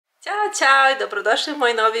Ćao i dobrodošli u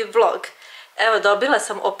moj novi vlog. Evo, dobila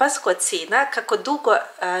sam opasku od sina kako dugo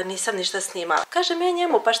nisam ništa snimala. Kažem ja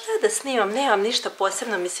njemu, pa šta da snimam, nemam ništa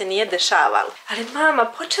posebno, mi se nije dešavalo. Ali mama,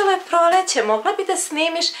 počelo je proleće, mogla bi da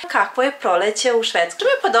snimiš kakvo je proleće u Švedskoj. To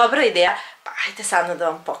mi je pa dobra ideja, pa ajde sad da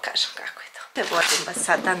vam pokažem kako je to. Vodim vas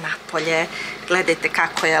sada napolje, gledajte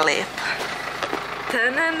kako je lepo.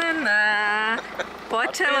 Ta-na-na-na.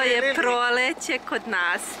 Počelo je proleće kod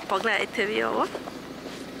nas. Pogledajte vi ovo.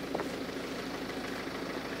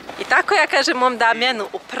 I tako ja kažem mom Damjanu,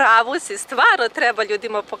 u pravu si, stvarno treba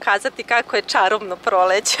ljudima pokazati kako je čarobno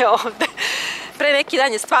proleće ovde. Pre neki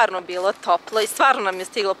dan je stvarno bilo toplo i stvarno nam je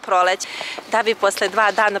stiglo proleće. Da bi posle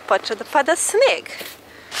 2 dana počeo da pada sneg.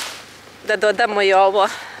 Da dodamo i ovo,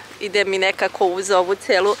 ide mi nekako uz ovu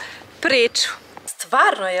celu priču.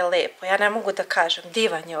 Stvarno je lepo, ja ne mogu da kažem,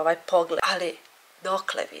 divan je ovaj pogled, ali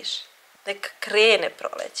dokle više? Neka krene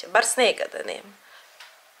proleće, bar snega da nema.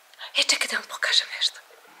 Čekaj da vam pokažem nešto.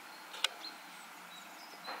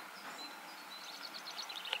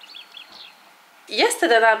 Jeste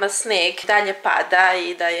da nama sneg dalje pada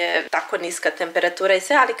i da je tako niska temperatura i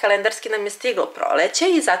sve, ali kalendarski nam je stiglo proleće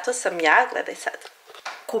i zato sam ja, gledaj sad,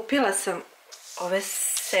 kupila sam ove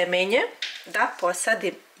semenje da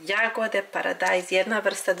posadim jagode, paradajz, jedna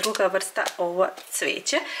vrsta, druga vrsta, ovo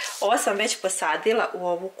cveće. Ovo sam već posadila u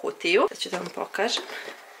ovu kutiju. Sad ću da vam pokažem.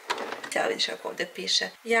 Evo vidiš kako ovdje piše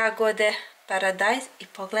jagode, paradajz i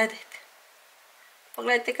pogledajte.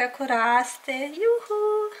 Pogledajte kako raste.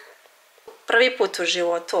 Juhu! Prvi put u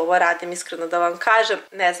životu ovo radim, iskreno da vam kažem,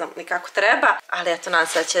 ne znam ni kako treba, ali eto, nadam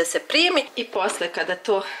se da će da se primi i posle kada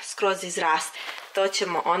to skroz izraste, to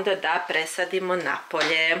ćemo onda da presadimo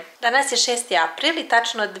napolje. Danas je 6. april i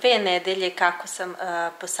tačno 2 nedelje kako sam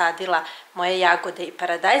posadila moje jagode i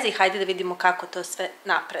paradajze i hajde da vidimo kako to sve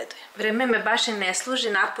napreduje. Vreme me baš i ne služi,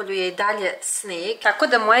 napolju je i dalje sneg, tako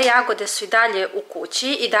da moje jagode su i dalje u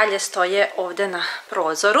kući i dalje stoje ovde na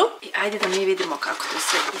prozoru. I ajde da mi vidimo kako to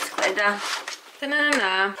sve izgleda.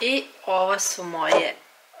 I ovo su moje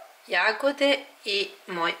jagode i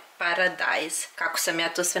moj paradajz. Kako sam ja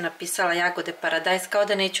to sve napisala, jagode, paradajz, kao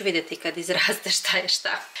da neću vidjeti kad izraste šta je šta.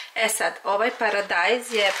 Sad, ovaj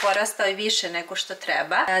paradajz je porastao i više nego što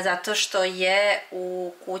treba, zato što je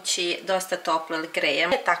u kući dosta toplo ili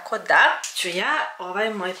grejem. Tako da ću ja ovaj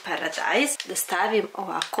moj paradajz da stavim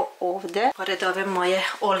ovako ovde, pored ove moje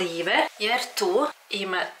olive, jer tu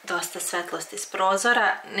ima dosta svetlosti s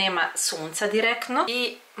prozora, nema sunca direktno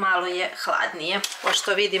i malo je hladnije.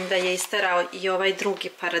 Pošto vidim da je isterao i ovaj drugi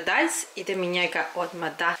paradajz, ide mi njega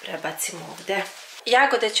odmah da prebacim ovde.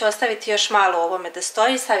 Jagode ću ostaviti još malo u ovome da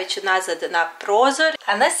stoji, stavit ću nazad na prozor.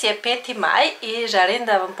 Danas je 5. maj i želim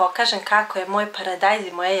da vam pokažem kako je moj paradajz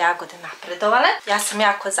i moje jagode napredovale. Ja sam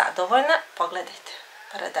jako zadovoljna. Pogledajte,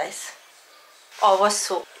 paradajz. Ovo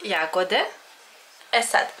su jagode.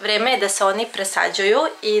 Sad, vreme je da se oni presađuju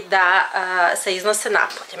i da se iznose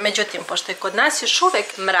napolje. Međutim, pošto je kod nas još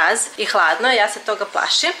uvek mraz i hladno, ja se toga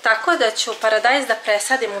plašim. Tako da ću paradajz da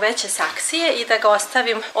presadim u veće saksije i da ga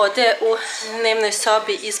ostavim ovde u dnevnoj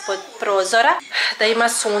sobi ispod prozora, da ima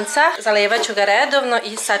sunca. Zalevat ću ga redovno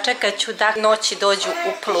i sačekat ću da noći dođu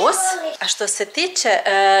u plus. A što se tiče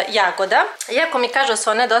jagoda, iako mi kažu da su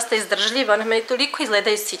one dosta izdržljive, one meni toliko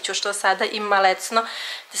izgledaju siću što sada ima lecno,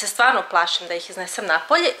 da se stvarno plašim da ih iznesem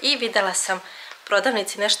napolje i videla sam u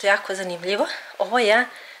prodavnici nešto jako zanimljivo. Ovo je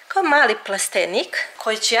kao mali plastenik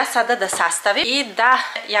koji ću ja sada da sastavim i da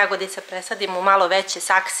jagodice presadim u malo veće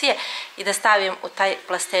saksije i da stavim u taj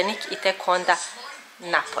plastenik i tek onda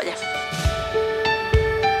napolje.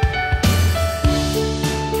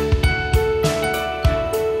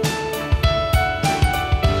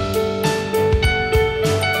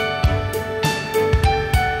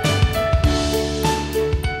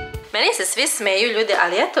 Meni se svi smeju ljudi,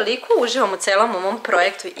 ali ja toliko uživam u celom ovom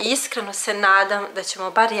projektu i iskreno se nadam da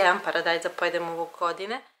ćemo bar jedan paradajz da pojedemo ovog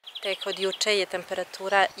godine. Tek od juče je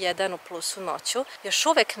temperatura 1 u plusu noću. Još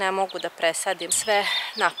uvek ne mogu da presadim sve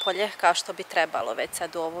napolje kao što bi trebalo već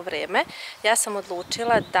sad u ovo vreme. Ja sam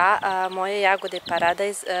odlučila da moje jagode i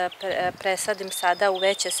paradajz presadim sada u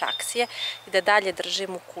veće saksije i da dalje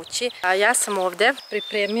držim u kući. Ja sam ovde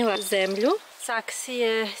pripremila zemlju,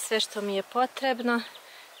 saksije, sve što mi je potrebno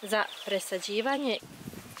za presađivanje.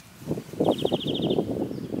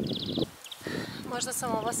 Možda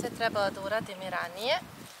sam ovo sve trebala da uradim i ranije,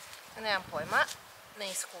 nemam pojma,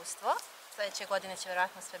 neiskustvo. Sljedeće godine će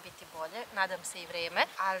vjerojatno sve biti bolje, nadam se i vreme,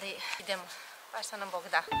 ali idemo, baš što nam Bog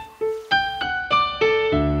da.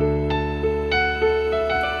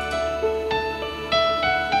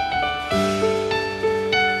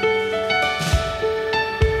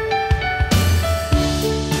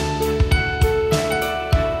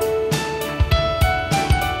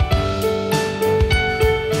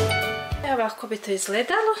 to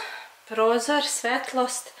izgledalo. Prozor,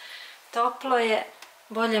 svetlost, toplo je,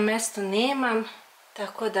 bolje mesto nemam,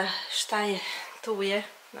 tako da šta je, tu je.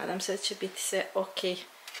 Nadam se da će biti sve ok.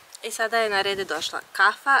 I sada je na redu došla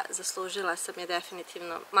kafa, zaslužila sam je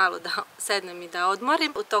definitivno malo da sednem i da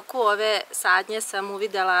odmorim. U toku ove sadnje sam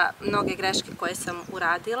uvidela mnoge greške koje sam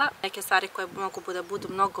uradila, neke stvari koje mogu da budu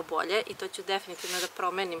mnogo bolje i to ću definitivno da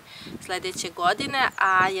promenim sledeće godine,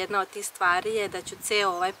 a jedna od tih stvari je da ću ceo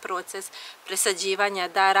ovaj proces presađivanja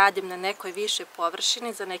da radim na nekoj višoj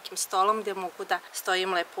površini za nekim stolom gdje mogu da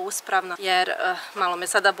stojim lepo uspravno, jer malo me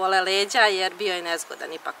sada bole leđa jer bio je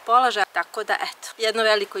nezgodan ipak položaj, tako da eto, jedno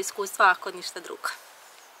veliko iskustva ako ništa drugo.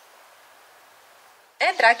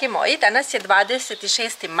 Dragi moji, danas je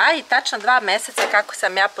 26. maj, tačno 2 meseca kako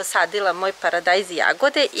sam ja posadila moj paradajz i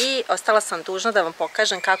jagode i ostala sam dužna da vam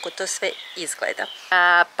pokažem kako to sve izgleda.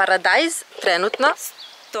 Paradajz trenutno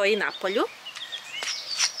stoji na polju.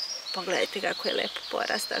 Pogledajte kako je lepo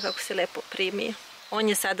porastao, kako se lepo primio. On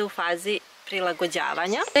je sada u fazi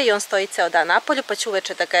prilagođavanja i on stoji ceo dan na polju, pa ću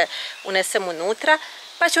uveče da ga unesem unutra.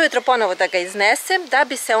 Pa ću ujutro ponovo da ga iznesem da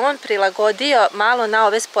bi se on prilagodio malo na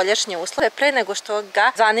ove spoljašnje uslove pre nego što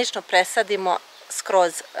ga zvanično presadimo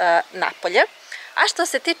skroz napolje. A što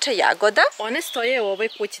se tiče jagoda, one stoje u ovoj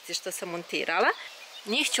kućici što sam montirala.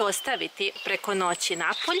 Njih ću ostaviti preko noći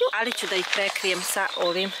napolju, ali ću da ih prekrijem sa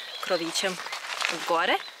ovim krovićem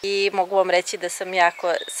gore. I mogu vam reći da sam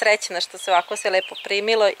jako srećna što se ovako sve lepo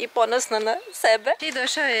primilo i ponosna na sebe. I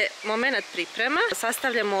došao je moment priprema.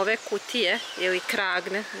 Sastavljamo ove kutije ili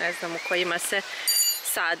kragne, ne znam, u kojima se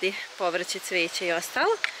sadi povrće, cveće i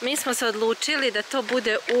ostalo. Mi smo se odlučili da to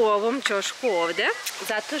bude u ovom ćošku ovde,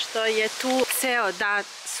 zato što je tu ceo dan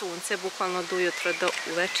sunce, bukvalno do ujutro do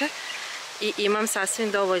uveče. I imam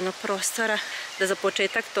sasvim dovoljno prostora da za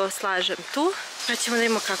početak to slažem tu. Pa ćemo da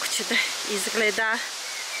vidimo kako će da izgleda.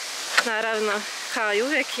 Naravno, kao i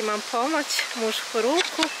uvijek imam pomoć, mušku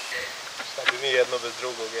ruku. Šta bi mi jedno bez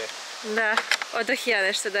drugog je. Da, odah ja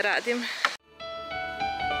nešto da radim.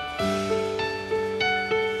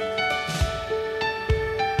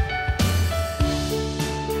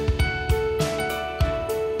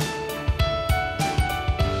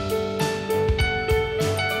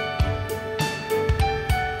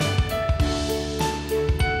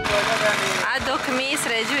 Mi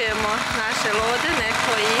sređujemo naše lode,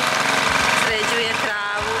 neko i sređuje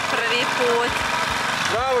travu prvi put.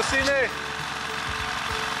 Bravo, sine!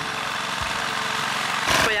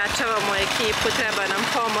 Pojačavamo ekipu, treba nam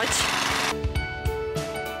pomoć.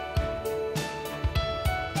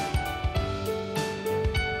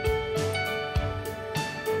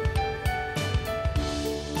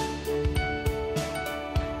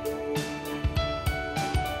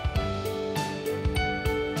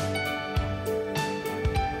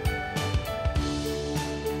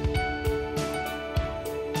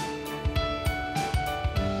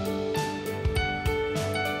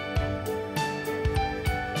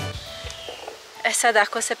 Sad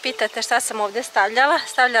ako se pitate šta sam ovdje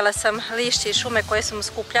stavljala sam lišće i šume koje smo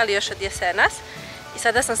skupljali još od jesenas i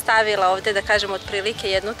sada sam stavila ovdje, da kažem, otprilike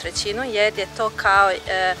 1/3 jer je to kao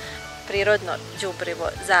prirodno đubrivo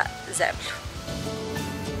za zemlju.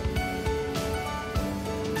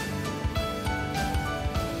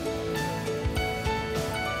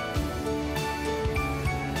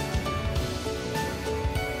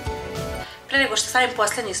 Pre nego što stavim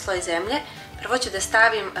posljednji sloj zemlje, prvo ću da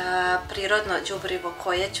stavim prirodno đubrivo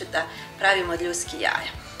koje ću da pravim od ljuskih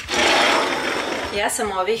jaja. Ja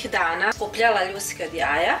sam ovih dana skupljala ljuske od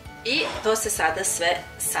jaja i to se sada sve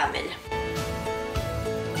samelja.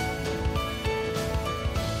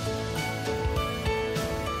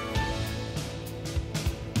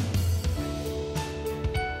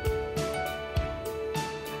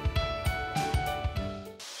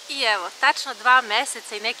 I evo, tačno 2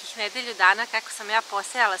 meseca i nekih nedelju dana kako sam ja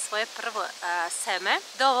posejala svoje prvo seme,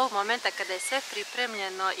 do ovog momenta kada je sve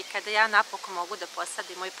pripremljeno i kada ja napokon mogu da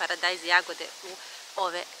posadim moj paradajz i jagode u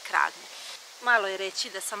ove kragne. Malo je reći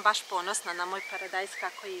da sam baš ponosna na moj paradajz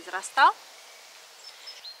kako je izrastao.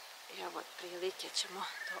 I evo, otprilike ćemo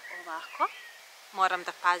to ovako. Moram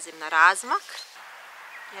da pazim na razmak.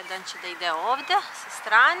 Jedan će da ide ovde sa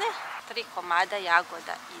strane, 3 komada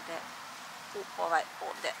jagoda ide u ovaj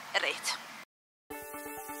ovde red.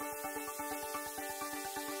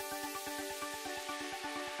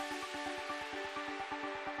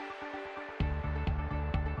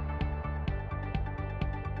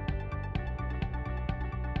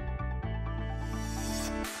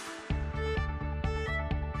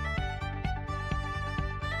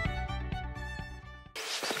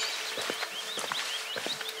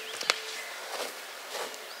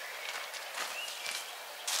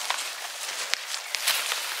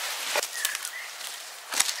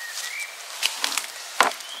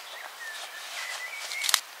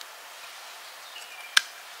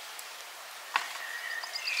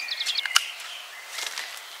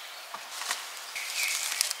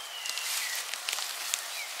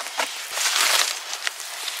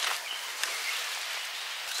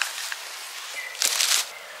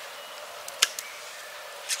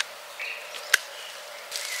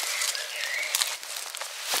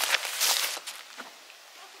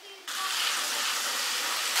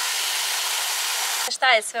 šta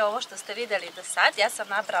je sve ovo što ste vidjeli do sad. Ja sam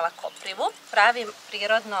nabrala koprivu, pravim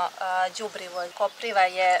prirodno đubrivo. Kopriva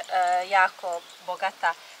je jako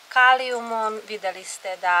bogata kalijumom, vidjeli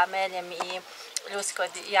ste da meljem i ljusko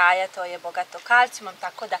jaje, to je bogato kalcijumom,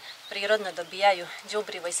 tako da prirodno dobijaju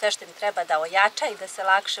đubrivo i sve što im treba da ojača i da se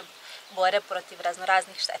lakše bore protiv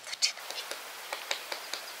raznoraznih štetočina.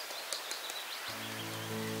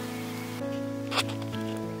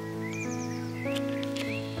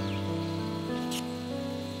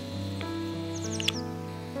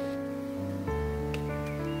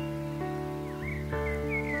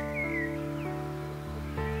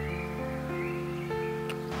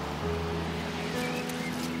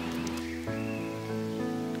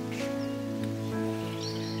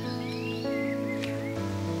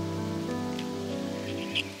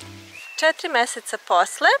 4 mjeseca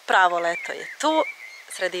posle, pravo leto je tu,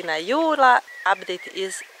 sredina jula, update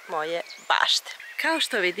iz moje bašte. Kao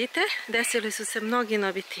što vidite, desili su se mnogi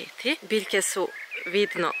noviteti, biljke su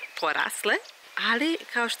vidno porasle, ali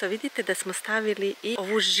kao što vidite da smo stavili i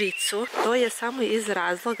ovu žicu, to je samo iz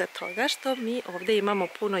razloga toga što mi ovdje imamo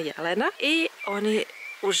puno jelena i oni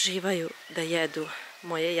uživaju da jedu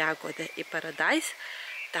moje jagode i paradajz,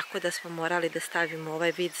 tako da smo morali da stavimo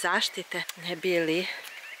ovaj vid zaštite, ne bi li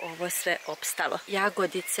ovo sve opstalo.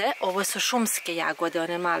 Jagodice, ovo su šumske jagode,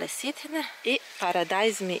 one male sitne i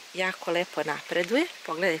paradajz mi jako lepo napreduje.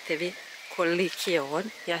 Pogledajte vi koliki je on,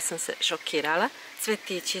 ja sam se šokirala.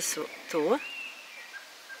 Cvetići su tu.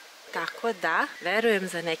 Tako da, verujem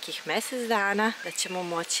za nekih mjesec dana da ćemo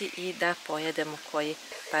moći i da pojedemo koji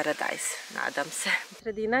paradajz, nadam se.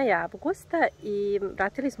 Sredina je avgusta i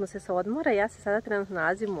vratili smo se sa odmora. Ja se sada trenutno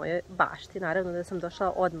nalazim u mojoj bašti. Naravno da sam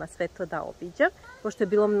došla odmah sve to da obiđem. Pošto je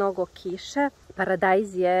bilo mnogo kiše,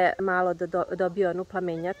 paradajz je malo dobio onu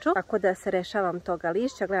plamenjaču, tako da se rešavam toga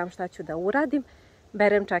lišća, gledam šta ću da uradim.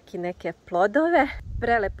 Berem čak i neke plodove.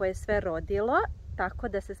 Prelepo je sve rodilo. Tako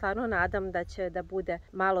da se stvarno nadam da će da bude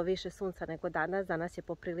malo više sunca nego danas. Danas je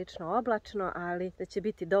poprilično oblačno, ali da će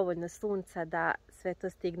biti dovoljno sunca da sve to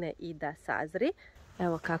stigne i da sazri.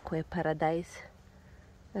 Evo kako je paradajz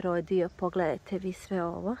rodio. Pogledajte vi sve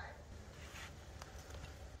ovo.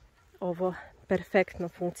 Ovo perfektno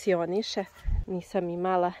funkcioniše. Nisam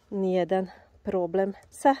imala nijedan problem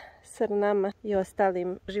sa srnama i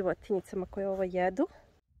ostalim životinjicama koje ovo jedu.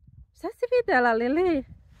 Šta si vidjela, Lili?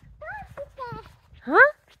 Ha?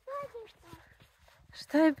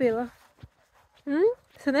 Šta je bilo?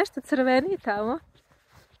 Se nešto crveni tamo?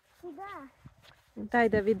 Da. Daj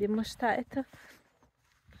da vidimo šta je to.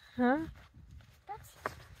 Ha?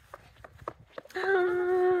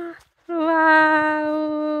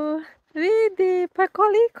 Wow! Vidi, pa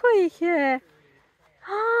koliko ih je!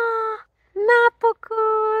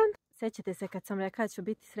 Napokon! Sjećate se kad sam rekla da ću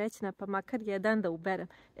biti srećna, pa makar jedan da uberem.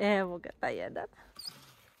 Evo ga, taj jedan.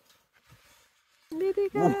 Vidi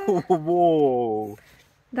ga. Wow.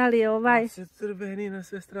 Da li je ovaj? Se crveni na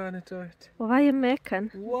sve strane, čovječe. Ovaj je mekan.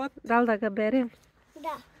 What? Da li da ga berem?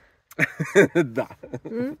 Da. Da.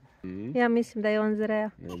 Ja mislim da je on zreo.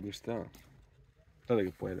 Nego šta? Da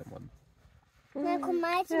ga pojedemo odmah. Neko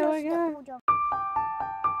majci što uđo.